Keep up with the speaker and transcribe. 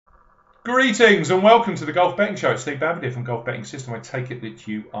Greetings and welcome to the Golf Betting Show. It's Steve Bamford here from Golf Betting System. I take it that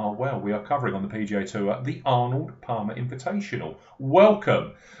you are well. We are covering on the PGA Tour the Arnold Palmer Invitational.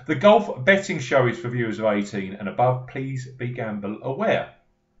 Welcome. The Golf Betting Show is for viewers of 18 and above. Please be gamble aware.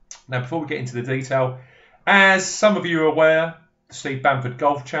 Now, before we get into the detail, as some of you are aware, the Steve Bamford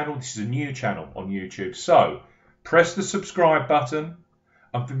Golf Channel, this is a new channel on YouTube. So, press the subscribe button.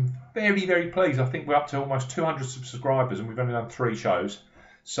 I've been very, very pleased. I think we're up to almost 200 subscribers and we've only done 3 shows.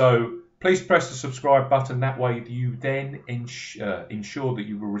 So, please press the subscribe button. That way you then ensure that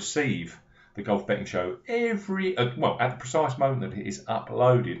you will receive the Golf Betting Show at the precise moment that it is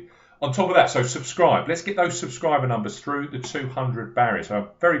uploaded. On top of that, so subscribe. Let's get those subscriber numbers through the 200 barrier. So I'm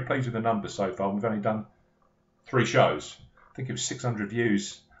very pleased with the numbers so far. We've only done 3 shows. I think it was 600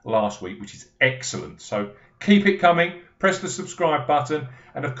 views last week, which is excellent. So keep it coming. Press the subscribe button.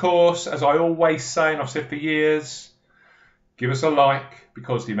 And of course, as I always say, and I've said for years, give us a like,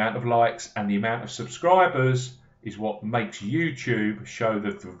 because the amount of likes and the amount of subscribers is what makes YouTube show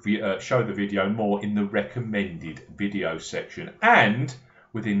the video more in the recommended video section and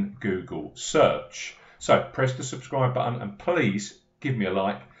within Google search. So press the subscribe button and please give me a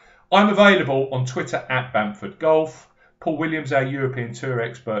like. I'm available on Twitter at Bamford Golf. Paul Williams, our European Tour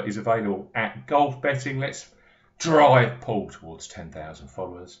expert, is available at Golf Betting. Let's drive Paul towards 10,000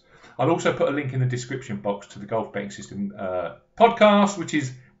 followers. I'll also put a link in the description box to the Golf Betting System podcast, which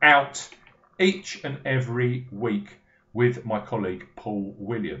is out each and every week with my colleague Paul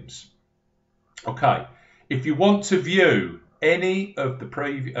Williams. Okay, if you want to view any of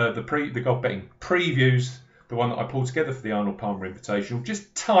the Golf Betting previews, the one that I pulled together for the Arnold Palmer Invitational,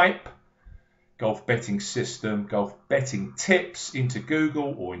 just type Golf Betting System, Golf Betting Tips into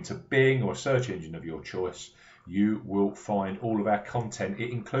Google or into Bing or a search engine of your choice. You will find all of our content.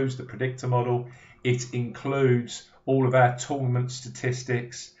 It includes the predictor model. It includes all of our tournament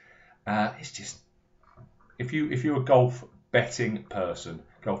statistics. It's just, if you're a golf betting person,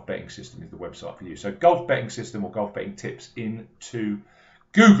 Golf Betting System is the website for you. So Golf Betting System or Golf Betting Tips into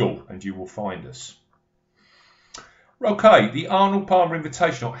Google and you will find us. Okay, the Arnold Palmer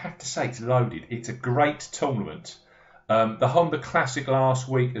Invitational, I have to say it's loaded. It's a great tournament. The Honda Classic last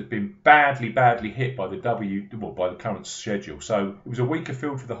week has been badly hit by the current schedule. So it was a weaker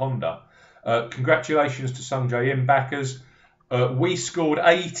field for the Honda. Congratulations to Sungjae Im backers. We scored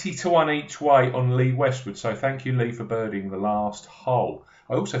 80 to 1 each way on Lee Westwood. So thank you, Lee, for birding the last hole.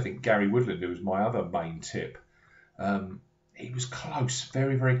 I also think Gary Woodland, who was my other main tip, he was close,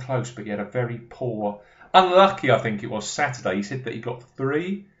 very close, but he had a very poor, unlucky, I think it was Saturday. He said that he got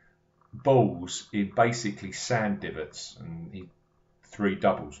 3 balls in basically sand divots and 3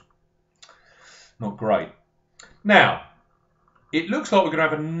 doubles. Not great. Now, it looks like we're going to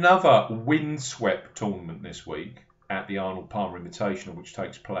have another windswept tournament this week at the Arnold Palmer Invitational, which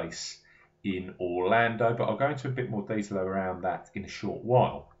takes place in Orlando, but I'll go into a bit more detail around that in a short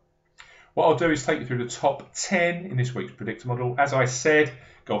while. What I'll do is take you through the top 10 in this week's predictor model. As I said,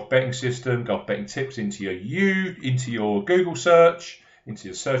 Golf Betting System, Golf Betting Tips into your Google search, into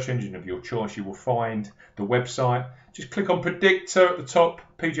your search engine of your choice. You will find the website. Just click on Predictor at the top,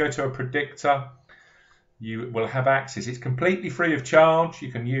 PGA Tour Predictor. You will have access. It's completely free of charge.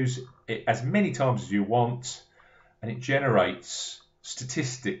 You can use it as many times as you want, and it generates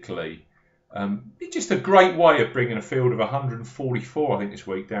statistically. It's just a great way of bringing a field of 144, I think, this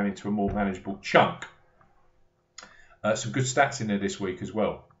week down into a more manageable chunk. Some good stats in there this week as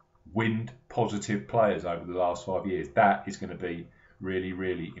well. Wind positive players over the last 5 years. That is going to be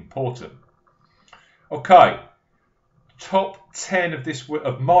really important. Okay, top 10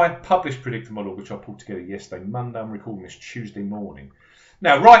 of my published predictor model, which I pulled together yesterday, Monday. I'm recording this Tuesday morning.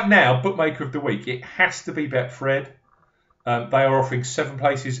 Now, right now, bookmaker of the week, it has to be Betfred. They are offering 7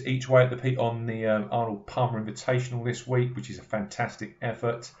 places each way on the Arnold Palmer Invitational this week, which is a fantastic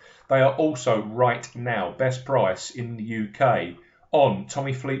effort. They are also right now best price in the UK on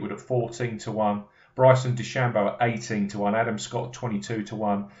Tommy Fleetwood at 14 to 1. Bryson DeChambeau at 18 to 1, Adam Scott at 22 to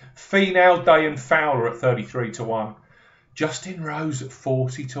 1, Finau, Day and Fowler at 33 to 1, Justin Rose at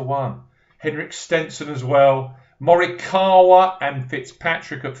 40 to 1, Henrik Stenson as well, Morikawa and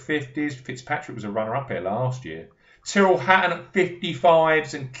Fitzpatrick at 50s. Fitzpatrick was a runner-up here last year. Tyrrell Hatton at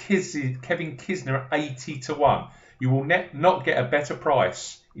 55s and Kevin Kisner at 80 to 1. You will not get a better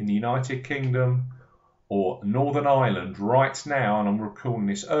price in the United Kingdom or Northern Ireland right now, and I'm recording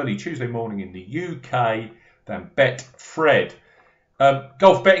this early Tuesday morning in the UK, than Betfred.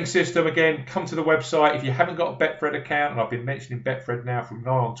 Golf Betting System, again, come to the website. If you haven't got a Betfred account, and I've been mentioning Betfred now for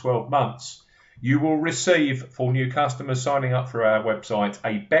nigh on 12 months, you will receive, for new customers signing up for our website,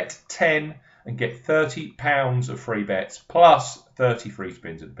 a Bet 10 and get £30 of free bets plus 30 free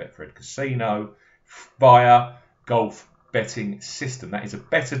spins at the Betfred Casino via golf betting system. That is a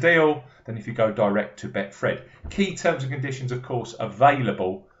better deal than if you go direct to Betfred. Key terms and conditions, of course,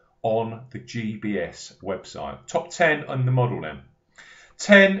 available on the GBS website. Top 10 on the model then.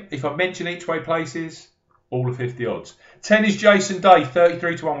 10, if I mention each way places, all of 50 odds. 10 is Jason Day,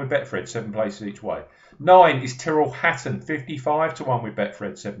 33 to 1 with Betfred, 7 places each way. 9 is Tyrrell Hatton, 55 to 1 with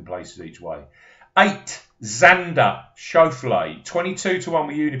Betfred, 7 places each way. 8, Xander Schauffele, 22 to 1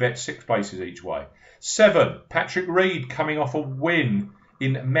 with Unibet, 6 places each way. 7, Patrick Reed coming off a win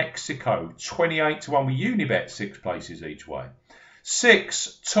in Mexico, 28 to 1 with Unibet, 6 places each way.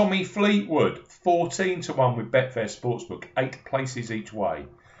 6, Tommy Fleetwood, 14 to 1 with Betfair Sportsbook, 8 places each way.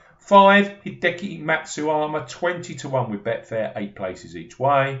 5, Hideki Matsuyama, 20 to 1 with Betfair, 8 places each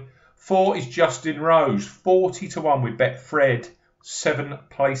way. 4 is Justin Rose, 40 to 1 with Betfred, 7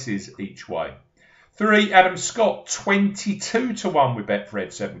 places each way. 3, Adam Scott, 22 to 1 with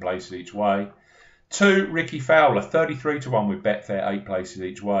Betfred, 7 places each way. 2, Ricky Fowler, 33 to 1 with Betfair, 8 places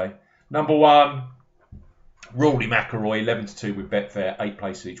each way. Number 1, Rory McIlroy, 11 to 2 with Betfair, 8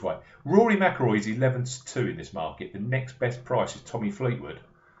 places each way. Rory McIlroy is 11 to 2 in this market. The next best price is Tommy Fleetwood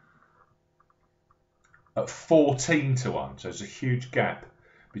at 14 to 1. So there's a huge gap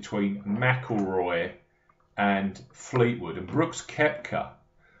between McIlroy and Fleetwood. And Brooks Koepka.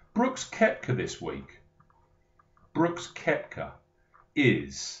 Brooks Koepka this week. Brooks Koepka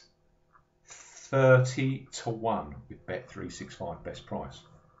is 30 to 1 with Bet365 best price.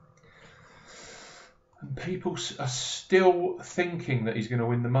 And people are still thinking that he's going to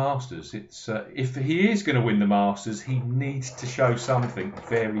win the Masters. It's if he is going to win the Masters, he needs to show something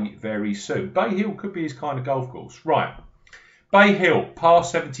very, very soon. Bay Hill could be his kind of golf course. Right. Bay Hill, par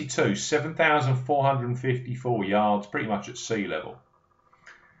 72, 7,454 yards, pretty much at sea level.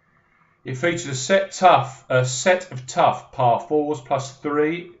 It features a set of tough par 4s plus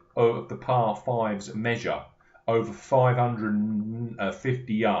 3 of the par 5s measure over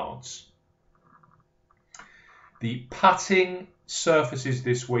 550 yards. The putting surfaces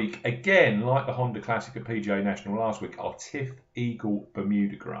this week, again, like the Honda Classic at PGA National last week, are Tiff Eagle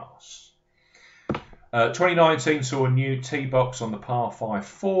Bermuda grass. 2019 saw a new tee box on the par 5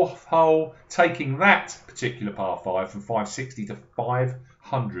 fourth hole, taking that particular par 5 from 560 to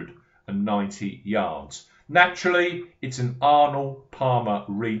 590 yards. Naturally, it's an Arnold Palmer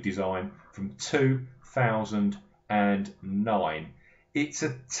redesign from 2009. It's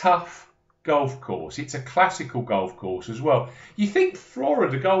a tough golf course. It's a classical golf course as well. You think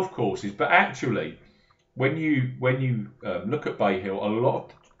Florida golf courses, but actually, when you look at Bay Hill, a lot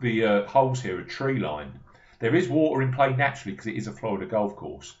of the holes here are tree lined. There is water in play naturally because it is a Florida golf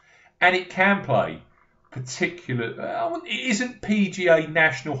course, and it can play particular. It isn't PGA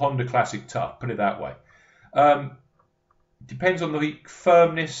National Honda Classic tough. Put it that way. Depends on the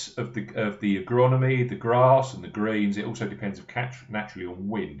firmness of the agronomy, the grass and the greens. It also depends naturally on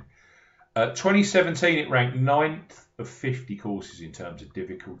wind. 2017 it ranked 9th of 50 courses in terms of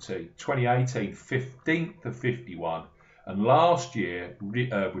difficulty. 2018 15th of 51, and last year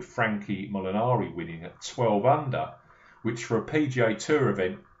with Frankie Molinari winning at 12 under, which for a PGA Tour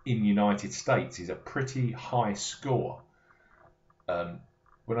event in the United States is a pretty high score.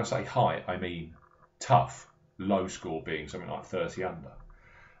 When I say high, I mean tough. Low score being something like 30 under.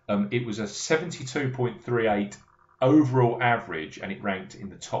 It was a 72.38 overall average, and it ranked in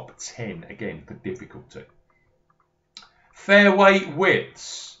the top 10 again for difficulty. Fairway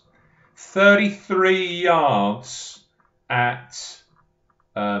widths, 33 yards at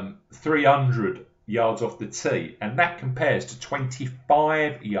 300 yards off the tee, and that compares to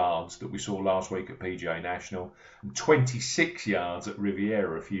 25 yards that we saw last week at PGA National and 26 yards at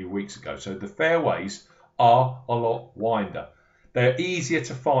Riviera a few weeks ago. So the fairways are a lot wider. They're easier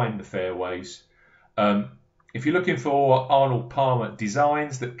to find, the fairways. If you're looking for Arnold Palmer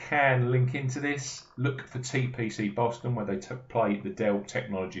designs that can link into this, look for TPC Boston, where they play the Dell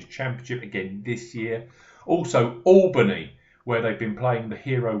Technologies Championship again this year. Also Albany, where they've been playing the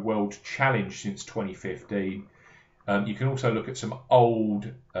Hero World Challenge since 2015. You can also look at some old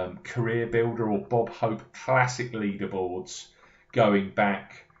Career Builder or Bob Hope Classic leaderboards going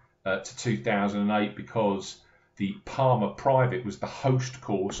back to 2008, because the Palmer Private was the host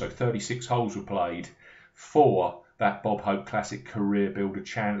course, so 36 holes were played for that Bob Hope Classic Career Builder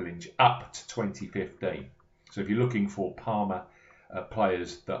Challenge up to 2015. So if you're looking for Palmer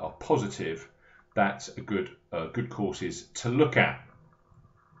players that are positive, that's a good courses to look at.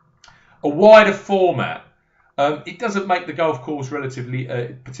 A wider format. It doesn't make the golf course relatively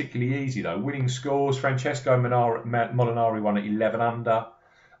particularly easy though. Winning scores: Francesco Molinari won at 11 under.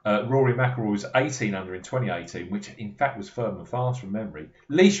 Rory McIlroy was 18 under in 2018, which in fact was firm and fast from memory.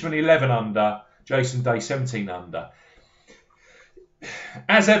 Leishman 11 under, Jason Day 17 under.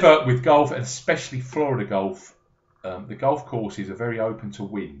 As ever with golf, and especially Florida golf, the golf courses are very open to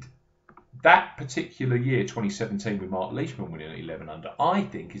wind. That particular year, 2017, with Mark Leishman winning at 11 under, I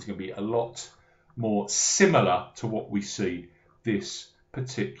think is going to be a lot more similar to what we see this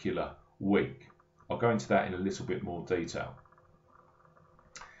particular week. I'll go into that in a little bit more detail.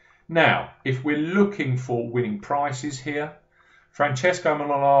 Now, if we're looking for winning prices here, Francesco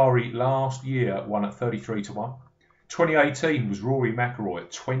Molinari last year won at 33 to 1. 2018 was Rory McIlroy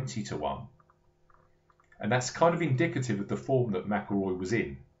at 20 to 1. And that's kind of indicative of the form that McIlroy was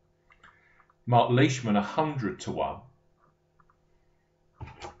in. Mark Leishman 100 to 1.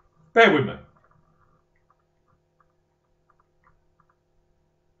 Bear with me.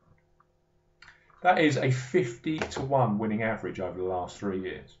 That is a 50 to 1 winning average over the last 3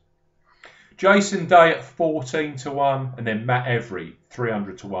 years. Jason Day at 14 to 1, and then Matt Every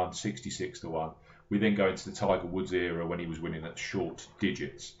 300 to 1, 66 to 1. We then go into the Tiger Woods era when he was winning at short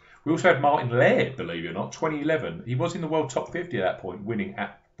digits. We also had Martin Laird, believe it or not, 2011. He was in the world top 50 at that point, winning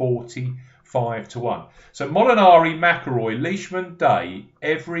at 45 to 1. So Molinari, McIlroy, Leishman, Day,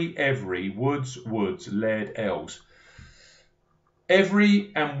 Every, Woods, Laird, Els.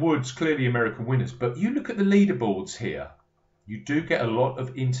 Every and Woods clearly American winners, but you look at the leaderboards here, you do get a lot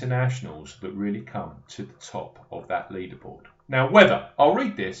of internationals that really come to the top of that leaderboard. Now, weather, I'll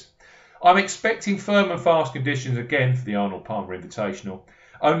read this. I'm expecting firm and fast conditions again for the Arnold Palmer Invitational.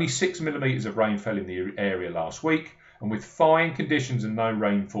 Only 6 millimetres of rain fell in the area last week, and with fine conditions and no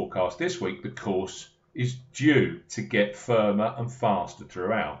rain forecast this week, the course is due to get firmer and faster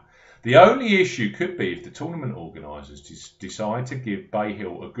throughout. The only issue could be if the tournament organisers decide to give Bay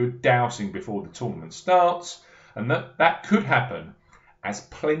Hill a good dousing before the tournament starts, and that could happen as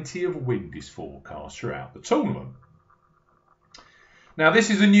plenty of wind is forecast throughout the tournament. Now, this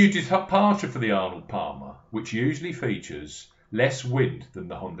is a new departure for the Arnold Palmer, which usually features less wind than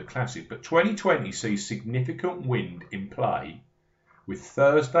the Honda Classic, but 2020 sees significant wind in play, with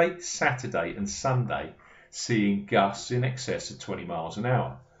Thursday, Saturday and Sunday seeing gusts in excess of 20 miles an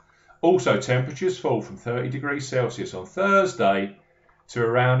hour. Also, temperatures fall from 30 degrees Celsius on Thursday to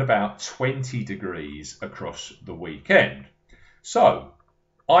around about 20 degrees across the weekend. So,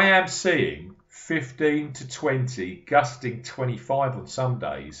 I am seeing 15 to 20, gusting 25 on some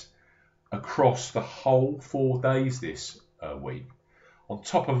days across the whole 4 days this week. On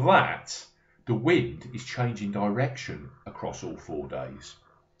top of that, the wind is changing direction across all 4 days.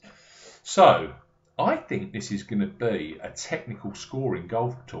 So, I think this is going to be a technical scoring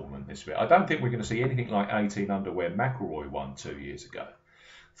golf tournament this week. I don't think we're going to see anything like 18 under where McIlroy won 2 years ago.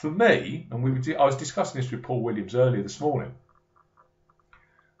 For me, and I was discussing this with Paul Williams earlier this morning,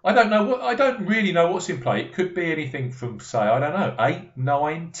 I don't really know what's in play. It could be anything from, say, 8,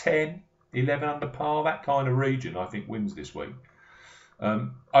 9, 10, 11 under par, that kind of region, I think wins this week.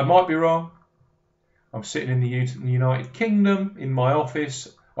 I might be wrong. I'm sitting in the United Kingdom in my office.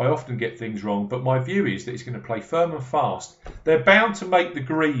 I often get things wrong, but my view is that it's going to play firm and fast. They're bound to make the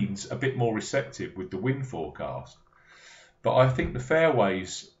greens a bit more receptive with the wind forecast. But I think the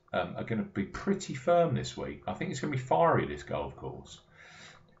fairways are going to be pretty firm this week. I think it's going to be fiery, this golf course.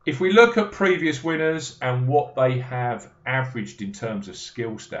 If we look at previous winners and what they have averaged in terms of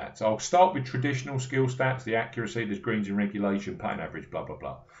skill stats, I'll start with traditional skill stats, the accuracy, there's greens in regulation, putting average, blah, blah,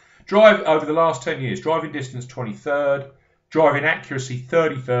 blah. Drive over the last 10 years, driving distance 23rd, driving accuracy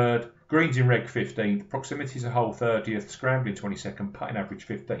 33rd, greens in reg 15th, proximity to hole 30th, scrambling 22nd, putting average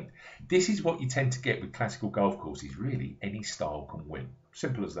 15th. This is what you tend to get with classical golf courses. Really, any style can win.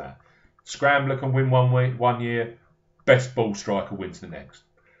 Simple as that. Scrambler can win one year, best ball striker wins the next.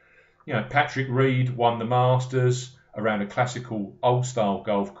 You know, Patrick Reed won the Masters around a classical old-style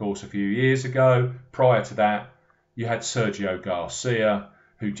golf course a few years ago. Prior to that, you had Sergio Garcia,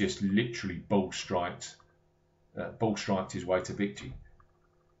 who just literally ball striked his way to victory.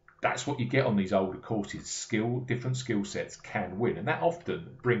 That's what you get on these older courses. Different skill sets can win, and that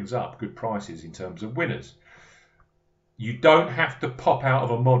often brings up good prices in terms of winners. You don't have to pop out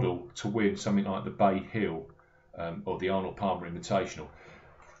of a model to win something like the Bay Hill or the Arnold Palmer Invitational.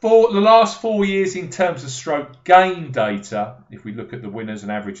 For the last 4 years, in terms of stroke gain data, if we look at the winners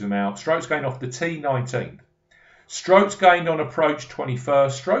and average them out, strokes gained off the tee 19th, strokes gained on approach 21st,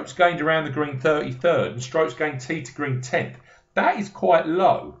 strokes gained around the green 33rd, and strokes gained tee to green 10th. That is quite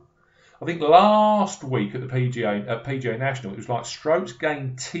low. I think last week at the PGA National, it was like strokes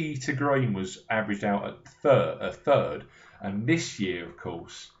gained tee to green was averaged out at third, and this year, of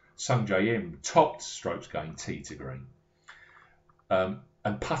course, Sung Jae Im topped strokes gained tee to green.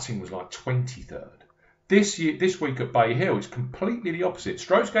 and putting was like 23rd. This week at Bay Hill, it's completely the opposite.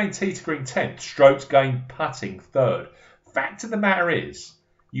 Strokes gained tee to green 10th, strokes gained putting 3rd. Fact of the matter is,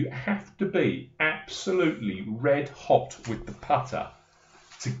 you have to be absolutely red hot with the putter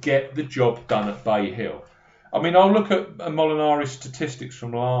to get the job done at Bay Hill. I mean, I'll look at Molinari's statistics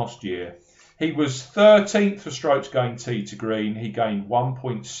from last year. He was 13th for strokes gained tee to green. He gained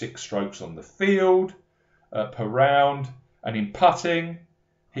 1.6 strokes on the field per round. And in putting,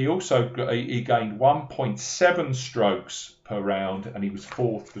 he gained 1.7 strokes per round, and he was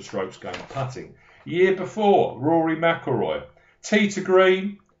 4th for strokes gained putting. Year before, Rory McIlroy, tee to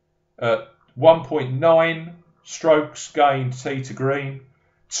green, 1.9 strokes gained tee to green,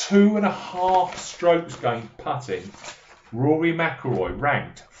 2.5 strokes gained putting. Rory McIlroy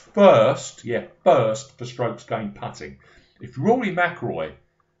ranked first for strokes gained putting. If Rory McIlroy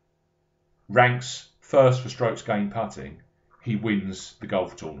ranks first for strokes gained putting, he wins the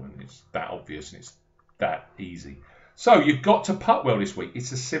golf tournament. It's that obvious and it's that easy. So you've got to putt well this week.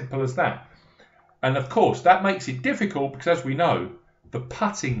 It's as simple as that. And of course, that makes it difficult because, as we know, the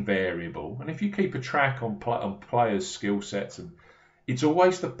putting variable, and if you keep a track on players' skill sets, and it's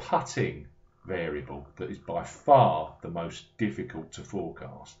always the putting variable that is by far the most difficult to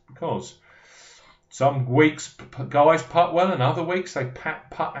forecast, because some weeks guys putt well and other weeks they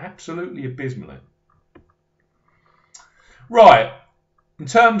putt absolutely abysmally. Right, in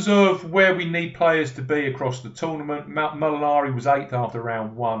terms of where we need players to be across the tournament, Molinari was 8th after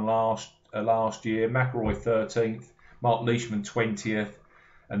round 1 last year, McIlroy 13th, Mark Leishman 20th,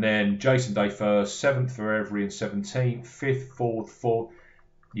 and then Jason Day 1st, 7th for Every and 17th, 5th, 4th.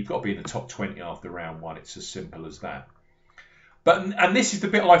 You've got to be in the top 20 after round 1. It's as simple as that. And this is the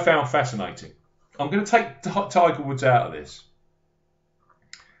bit I found fascinating. I'm going to take Tiger Woods out of this.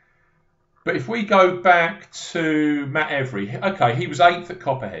 But if we go back to Matt Every, okay, he was 8th at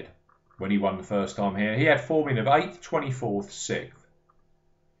Copperhead when he won the first time here. He had form in of 8th, 24th, 6th.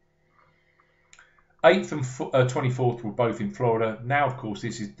 8th and 24th were both in Florida. Now, of course,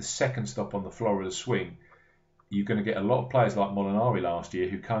 this is the second stop on the Florida swing. You're going to get a lot of players like Molinari last year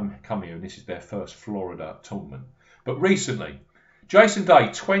who come here, and this is their first Florida tournament. But recently, Jason Day,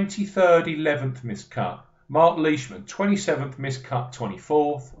 23rd, 11th missed cut. Mark Leishman, 27th missed cut,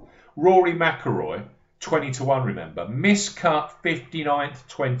 24th. Rory McIlroy, 20-1, remember. Missed cut, 59th,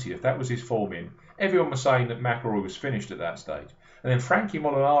 20th. That was his form in. Everyone was saying that McIlroy was finished at that stage. And then Frankie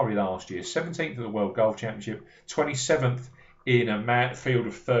Molinari last year, 17th at the World Golf Championship, 27th in a field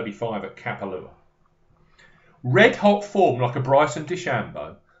of 35 at Kapalua. Red hot form like a Bryson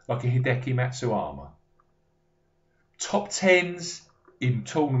DeChambeau, like a Hideki Matsuyama. Top 10s in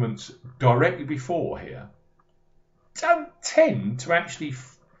tournaments directly before here don't tend to actually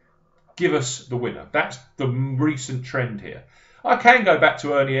give us the winner. That's the recent trend here. I can go back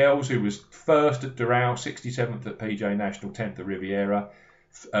to Ernie Els, who was 1st at Doral, 67th at PGA National, 10th at Riviera.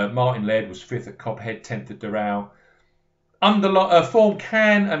 Martin Laird was 5th at Copperhead, 10th at Doral. Form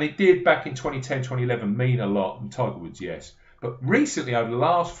can, and it did back in 2010, 2011, mean a lot. And Tiger Woods, yes. But recently, over the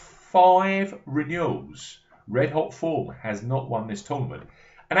last 5 renewals, red hot form has not won this tournament.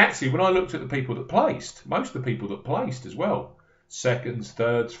 And actually, when I looked at the people that placed, most of the people that placed as well, 2nds,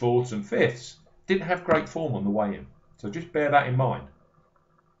 3rds, 4ths and 5ths, didn't have great form on the way in. So just bear that in mind.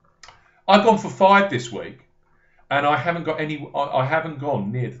 I've gone for 5 this week, and I haven't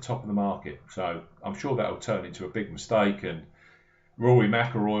gone near the top of the market. So I'm sure that'll turn into a big mistake, and Rory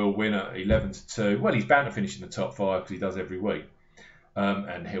McIlroy will win at 11-2. Well, he's bound to finish in the top 5 because he does every week.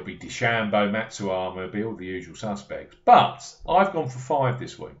 And he'll be DeChambeau, Matsuyama, be all the usual suspects. But I've gone for 5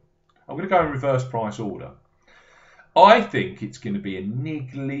 this week. I'm going to go in reverse price order. I think it's going to be a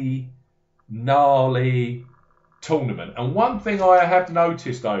niggly, gnarly tournament. And one thing I have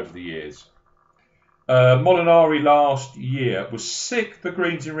noticed over the years, Molinari last year was 6th for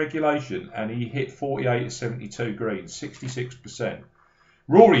greens in regulation, and he hit 48 of 72 greens, 66%.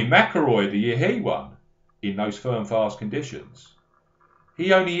 Rory McIlroy, the year he won, in those firm, fast conditions,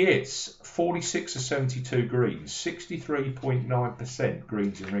 he only hits 46 of 72 greens, 63.9%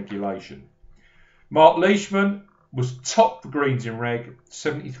 greens in regulation. Mark Leishman was top for greens in reg,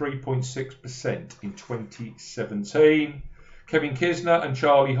 73.6% in 2017. Kevin Kisner and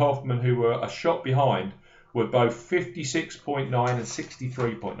Charlie Hoffman, who were a shot behind, were both 56.9 and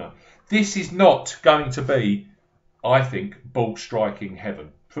 63.9. This is not going to be, I think, ball striking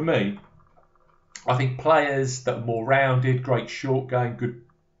heaven. For me, I think players that are more rounded, great short game,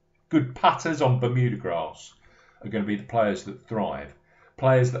 good putters on Bermuda grass are going to be the players that thrive.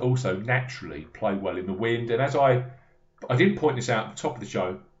 Players that also naturally play well in the wind. And as I didn't point this out at the top of the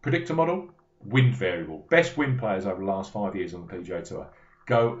show, predictor model, wind variable. Best wind players over the last 5 years on the PGA Tour.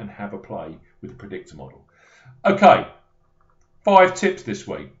 go and have a play with the predictor model. Okay, 5 tips this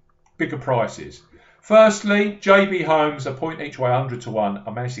week. Bigger prices. Firstly, JB Holmes, a point each way, 100 to 1.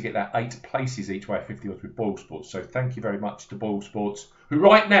 I managed to get that 8 places each way at 50 odds with Boyle Sports. So thank you very much to Boyle Sports, who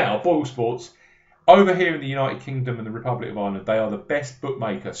right now, Boyle Sports, over here in the United Kingdom and the Republic of Ireland, they are the best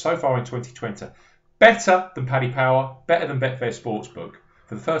bookmaker so far in 2020. Better than Paddy Power, better than Betfair Sportsbook.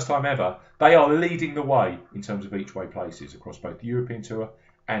 For the first time ever, they are leading the way in terms of each way places across both the European Tour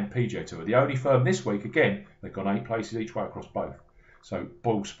and PGA Tour. The only firm this week, again, they've gone 8 places each way across both. So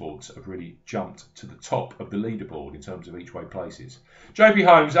Boyle Sports have really jumped to the top of the leaderboard in terms of each way places. JB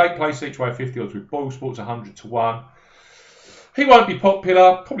Holmes, 8 places each way, 50 odds with Boyle Sports, 100 to 1. He won't be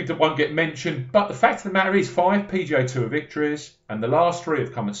popular, probably won't get mentioned, but the fact of the matter is 5 PGA Tour victories, and the last 3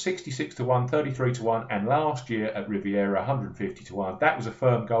 have come at 66 to 1, 33 to 1, and last year at Riviera, 150 to 1. That was a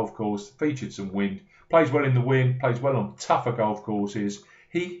firm golf course, featured some wind, plays well in the wind, plays well on tougher golf courses.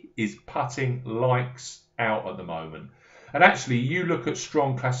 He is putting lights out at the moment. And actually, you look at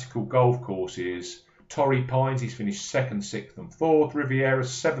strong classical golf courses, Torrey Pines, he's finished 2nd, 6th and 4th. Riviera,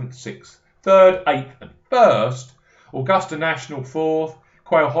 7th, 6th, 3rd, 8th and 1st. Augusta National, 4th.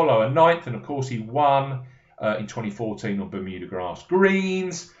 Quail Hollow, a 9th. And of course, he won in 2014 on Bermuda grass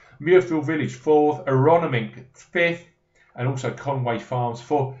greens. Muirfield Village, 4th. Aronimink, 5th. And also Conway Farms,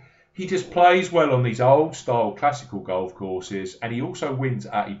 4th. He just plays well on these old-style classical golf courses. And he also wins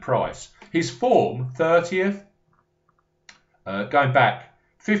at a price. His form, 30th. Going back,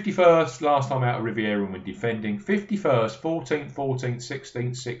 51st last time out of Riviera when defending, 51st, 14th, 14th,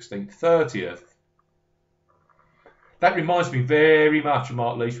 16th, 16th, 30th. That reminds me very much of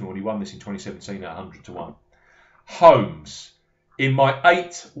Mark Leishman when he won this in 2017 at 100 to 1. Holmes, in my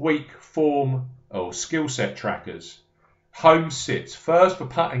 8-week form or skill set trackers, Holmes sits 1st for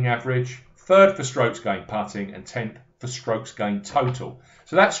putting average, 3rd for strokes gained putting, and 10th for strokes gained total.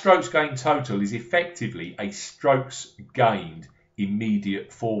 So that strokes gained total is effectively a strokes gained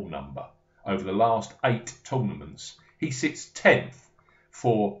immediate form number. Over the last 8 tournaments, he sits 10th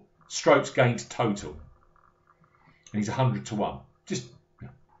for strokes gained total. And he's 100 to 1. Just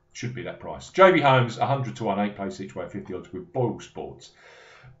should be that price. JB Holmes, 100 to 1, 8 places each way, 50 odds with Boyle Sports.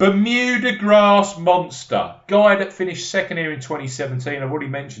 Bermuda Grass Monster. Guy that finished 2nd here in 2017. I've already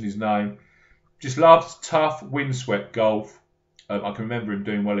mentioned his name. Just loves tough, windswept golf. I can remember him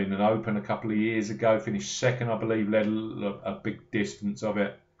doing well in an Open a couple of years ago. Finished 2nd, I believe, led a big distance of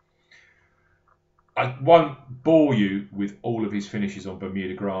it. I won't bore you with all of his finishes on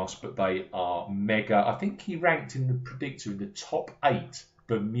Bermuda grass, but they are mega. I think he ranked in the predictor in the top 8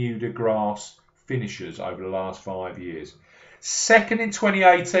 Bermuda grass finishers over the last 5 years. 2nd in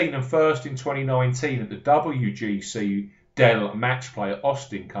 2018 and 1st in 2019 at the WGC Dell Match Play at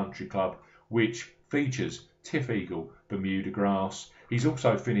Austin Country Club, which features Tiff Eagle Bermuda grass. He's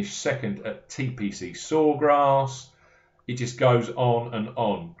also finished 2nd at TPC Sawgrass. It just goes on and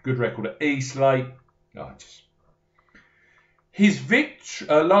on. Good record at Eastlake. His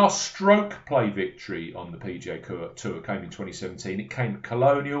last stroke play victory on the PGA Tour came in 2017. It came at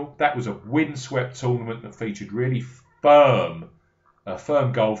Colonial. That was a windswept tournament that featured really firm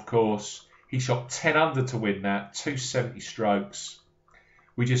golf course. He shot 10 under to win that, 270 strokes.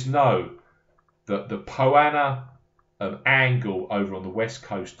 We just know that the Poana angle over on the west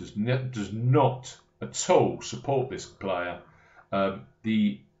coast does not at all support this player.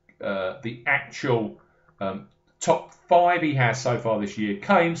 The actual top 5 he has so far this year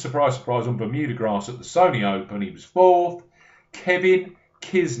came, surprise, surprise, on Bermuda grass at the Sony Open. He was 4th. Kevin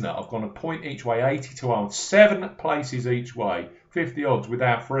Kisner, I've gone a point each way, 80 to 1, 7 places each way, 50 odds with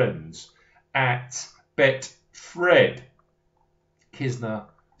our friends at Betfred. Kisner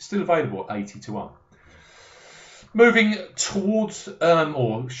still available at 80 to 1. Moving towards,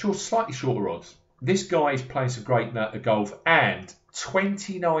 slightly shorter odds. This guy is playing some great golf, and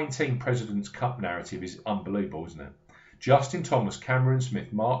 2019 President's Cup narrative is unbelievable, isn't it? Justin Thomas, Cameron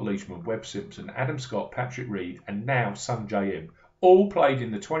Smith, Mark Leishman, Webb Simpson, Adam Scott, Patrick Reed, and now Sungjae Im all played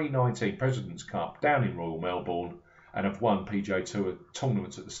in the 2019 President's Cup down in Royal Melbourne and have won PGA Tour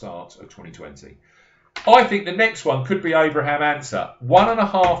tournaments at the start of 2020. I think the next one could be Abraham Answer.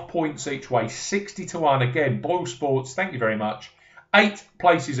 1.5 points each way, 60 to 1. Again, Boyle Sports, thank you very much. 8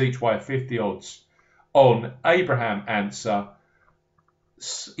 places each way at 50 odds on Abraham Answer.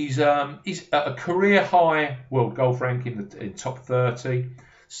 He's at a career high world golf ranking in top 30.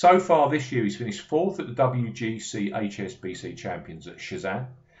 So far this year, he's finished 4th at the WGC HSBC Champions at Shazam,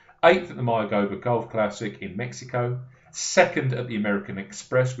 8th at the Mayagoba Golf Classic in Mexico, 2nd at the American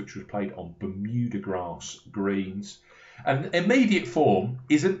Express, which was played on Bermuda grass greens. And immediate form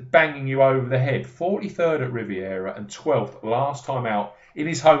isn't banging you over the head. 43rd at Riviera and 12th last time out in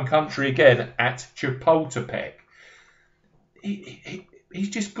his home country again at Chapultepec. He's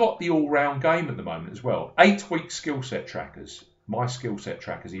just got the all-round game at the moment as well. 8-week skill set trackers. My skill set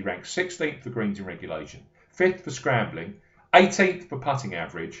trackers. He ranks 16th for greens in regulation, 5th for scrambling, 18th for putting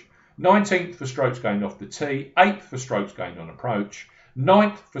average, 19th for strokes gained off the tee, 8th for strokes gained on approach,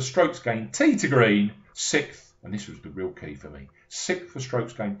 9th for strokes gained tee to green, 6th, and this was the real key for me, 6th for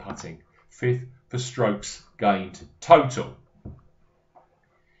strokes gained putting, 5th for strokes gained total.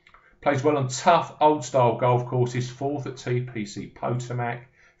 Plays well on tough old-style golf courses, 4th at TPC Potomac,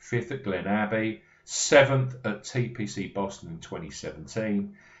 5th at Glen Abbey, 7th at TPC Boston in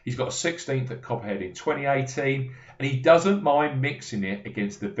 2017. He's got a 16th at Copperhead in 2018, and he doesn't mind mixing it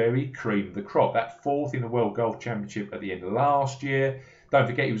against the very cream of the crop. That 4th in the World Golf Championship at the end of last year. Don't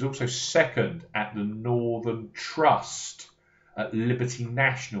forget, he was also 2nd at the Northern Trust at Liberty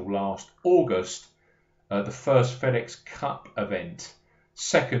National last August, the first FedEx Cup event,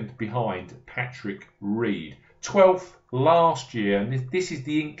 2nd behind Patrick Reed. 12th last year, and this is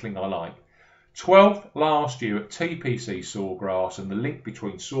the inkling I like. 12th last year at TPC Sawgrass, and the link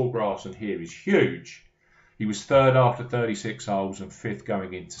between Sawgrass and here is huge. He was 3rd after 36 holes and 5th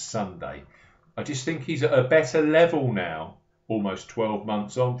going into Sunday. I just think he's at a better level now, almost 12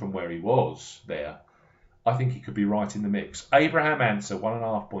 months on from where he was there. I think he could be right in the mix. Abraham Answer,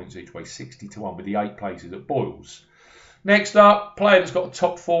 1.5 points each way, 60-1 with the 8 places at Boyles. Next up, player that's got the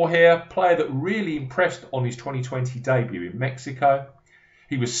top 4 here, player that really impressed on his 2020 debut in Mexico.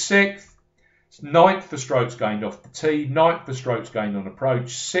 He was 6th, 9th for strokes gained off the tee, 9th for strokes gained on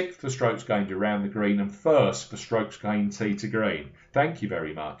approach, 6th for strokes gained around the green, and 1st for strokes gained tee to green. Thank you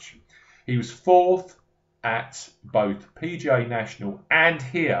very much. He was 4th at both PGA National and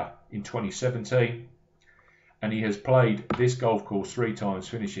here in 2017. And he has played this golf course 3 times,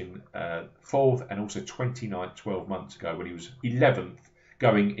 finishing 4th and also 29th 12 months ago when he was 11th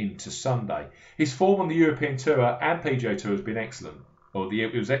going into Sunday. His form on the European Tour and PGA Tour has been excellent.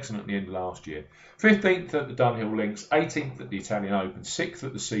 It was excellent at the end of last year. 15th at the Dunhill Links, 18th at the Italian Open, 6th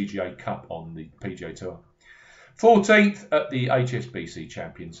at the CGA Cup on the PGA Tour. 14th at the HSBC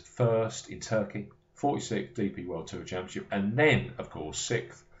Champions, 1st in Turkey, 46th DP World Tour Championship, and then, of course,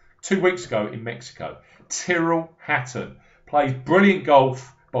 6th 2 weeks ago in Mexico. Tyrrell Hatton plays brilliant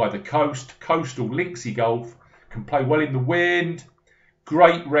golf by the coast, coastal linksy golf, can play well in the wind.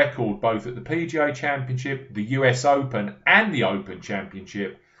 Great record both at the PGA Championship, the US Open and the Open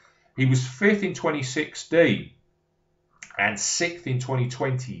Championship. He was 5th in 2016 and 6th in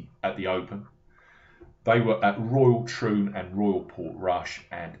 2020 at the Open. They were at Royal Troon and Royal Portrush,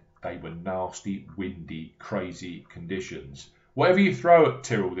 and they were nasty, windy, crazy conditions. Whatever you throw at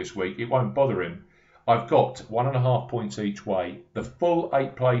Tyrrell this week, it won't bother him. I've got 1.5 points each way. The full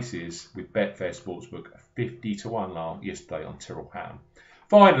 8 places with Betfair Sportsbook, 50-1 yesterday on Tyrrell Hatton.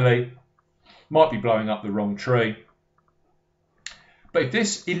 Finally, might be blowing up the wrong tree, but if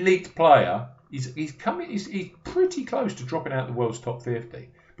this elite player, he's pretty close to dropping out the world's top 50.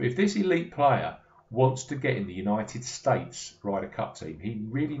 But if this elite player wants to get in the United States Ryder Cup team, he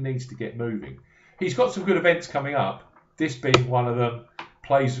really needs to get moving. He's got some good events coming up. This being one of them.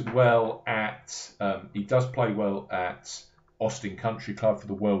 Plays well at. He does play well at Austin Country Club for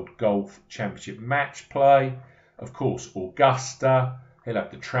the World Golf Championship match play. Of course, Augusta. He'll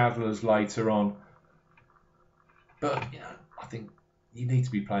have the Travellers later on. But, I think you need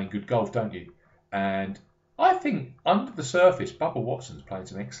to be playing good golf, don't you? And I think under the surface, Bubba Watson's playing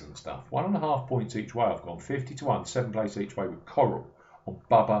some excellent stuff. 1.5 points each way. I've gone 50-1, 7 places each way with Coral on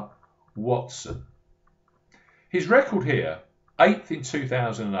Bubba Watson. His record here, 8th in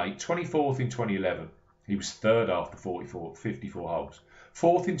 2008, 24th in 2011. He was 3rd after 54 holes.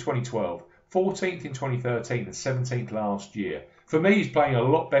 4th in 2012, 14th in 2013 and 17th last year. For me, he's playing a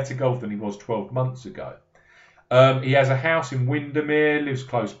lot better golf than he was 12 months ago. He has a house in Windermere, lives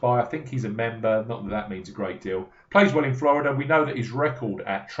close by. I think he's a member. Not that that means a great deal. Plays well in Florida. We know that his record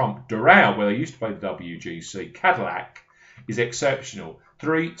at Trump Doral, where they used to play the WGC, Cadillac, is exceptional.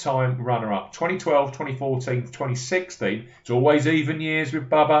 3-time runner-up. 2012, 2014, 2016. It's always even years with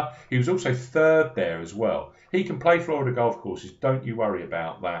Bubba. He was also 3rd there as well. He can play Florida golf courses. Don't you worry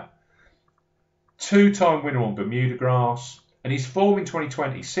about that. 2-time winner on Bermuda grass. And his form in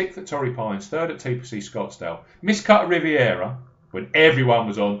 2020, 6th at Torrey Pines, 3rd at TPC Scottsdale. Miscut at Riviera when everyone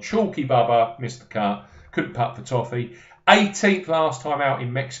was on. Chalky Bubba missed the cut. Couldn't putt for toffee. 18th last time out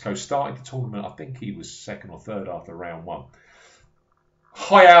in Mexico. Started the tournament. I think he was 2nd or 3rd after round 1.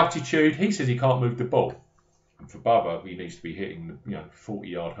 High altitude. He says he can't move the ball. And for Bubba, he needs to be hitting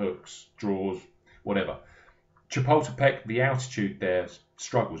 40-yard hooks, draws, whatever. Chapultepec, the altitude there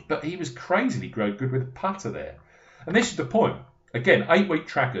struggles, but he was crazily good with a putter there. And this is the point. Again, 8-week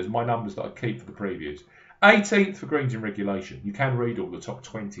trackers, my numbers that I keep for the previews. 18th for greens in regulation. You can read all the top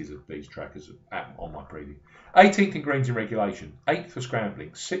 20s of these trackers on my preview. 18th in greens in regulation. 8th for scrambling.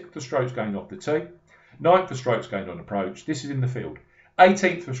 6th for strokes gained off the tee. 9th for strokes gained on approach. This is in the field.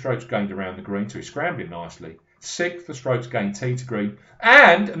 18th for strokes gained around the green, so he's scrambling nicely. 6th for strokes gained tee to green.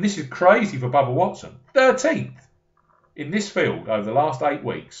 And this is crazy for Bubba Watson, 13th in this field over the last 8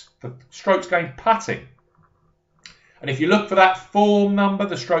 weeks for strokes gained putting. And if you look for that form number,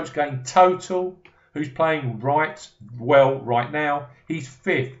 the strokes gained total, who's playing well right now, he's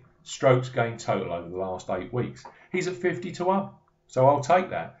 5th strokes gained total over the last 8 weeks. He's at 50 to 1, so I'll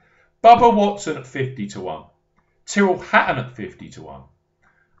take that. Bubba Watson at 50 to 1. Tyrrell Hatton at 50 to 1.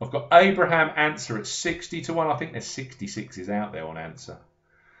 I've got Abraham Answer at 60 to 1. I think there's 66s out there on Answer.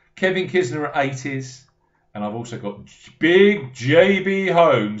 Kevin Kisner at 80s. And I've also got big JB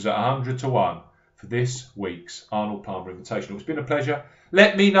Holmes at 100 to 1 for this week's Arnold Palmer Invitational. It's been a pleasure.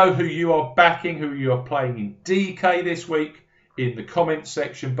 Let me know who you are backing, who you are playing in DK this week in the comments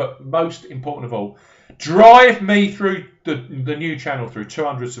section. But most important of all, drive me through the new channel through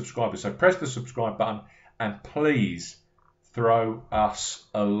 200 subscribers. So press the subscribe button and please throw us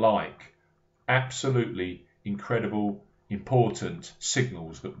a like. Absolutely incredible, important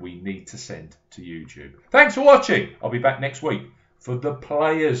signals that we need to send to YouTube. Thanks for watching. I'll be back next week for the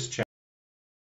Players channel.